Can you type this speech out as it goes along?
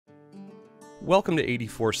Welcome to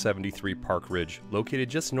 8473 Parkridge,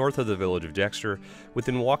 located just north of the village of Dexter,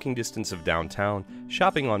 within walking distance of downtown,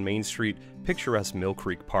 shopping on Main Street, picturesque Mill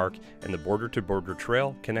Creek Park, and the border-to-border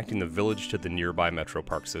trail connecting the village to the nearby Metro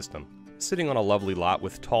Park system. Sitting on a lovely lot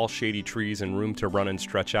with tall shady trees and room to run and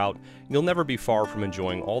stretch out, you'll never be far from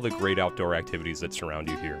enjoying all the great outdoor activities that surround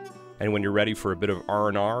you here. And when you're ready for a bit of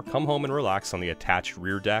R&R, come home and relax on the attached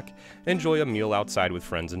rear deck and enjoy a meal outside with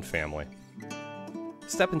friends and family.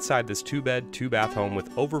 Step inside this 2-bed, 2-bath home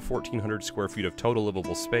with over 1,400 square feet of total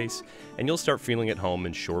livable space, and you'll start feeling at home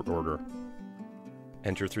in short order.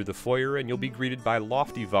 Enter through the foyer and you'll be greeted by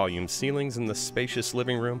lofty volume ceilings in the spacious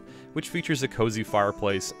living room, which features a cozy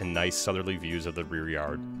fireplace and nice southerly views of the rear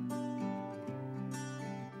yard.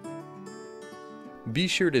 Be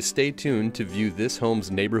sure to stay tuned to view this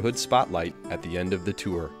home's neighborhood spotlight at the end of the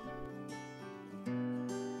tour.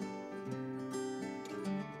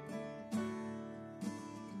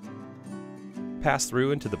 Pass through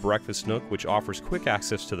into the breakfast nook, which offers quick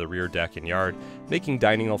access to the rear deck and yard, making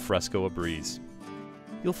dining al fresco a breeze.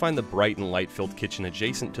 You'll find the bright and light-filled kitchen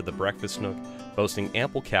adjacent to the breakfast nook, boasting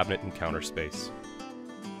ample cabinet and counter space.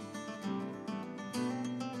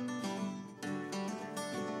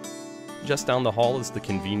 Just down the hall is the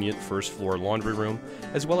convenient first-floor laundry room,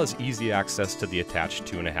 as well as easy access to the attached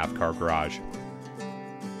 2.5-car garage.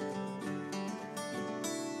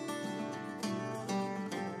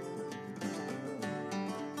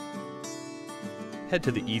 Head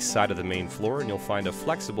to the east side of the main floor and you'll find a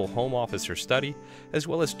flexible home office or study, as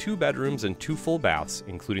well as 2 bedrooms and 2 full baths,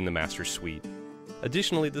 including the master suite.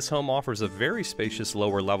 Additionally, this home offers a very spacious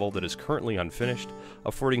lower level that is currently unfinished,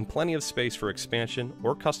 affording plenty of space for expansion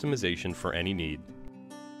or customization for any need.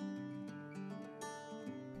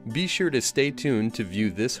 Be sure to stay tuned to view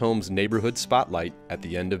this home's neighborhood spotlight at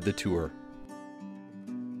the end of the tour.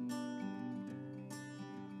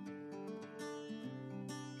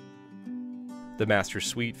 The master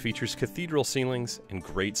suite features cathedral ceilings and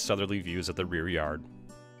great southerly views of the rear yard.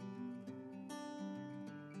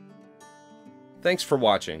 Thanks for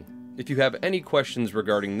watching. If you have any questions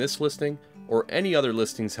regarding this listing or any other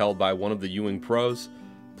listings held by one of the Ewing pros,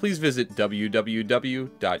 please visit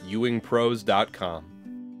www.ewingpros.com.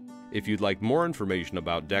 If you'd like more information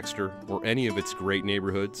about Dexter or any of its great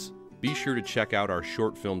neighborhoods, be sure to check out our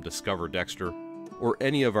short film Discover Dexter or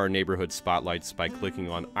any of our neighborhood spotlights by clicking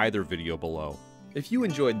on either video below. If you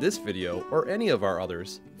enjoyed this video or any of our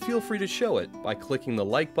others, feel free to show it by clicking the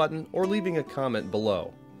like button or leaving a comment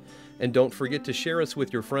below. And don't forget to share us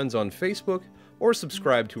with your friends on Facebook or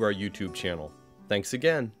subscribe to our YouTube channel. Thanks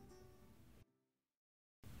again.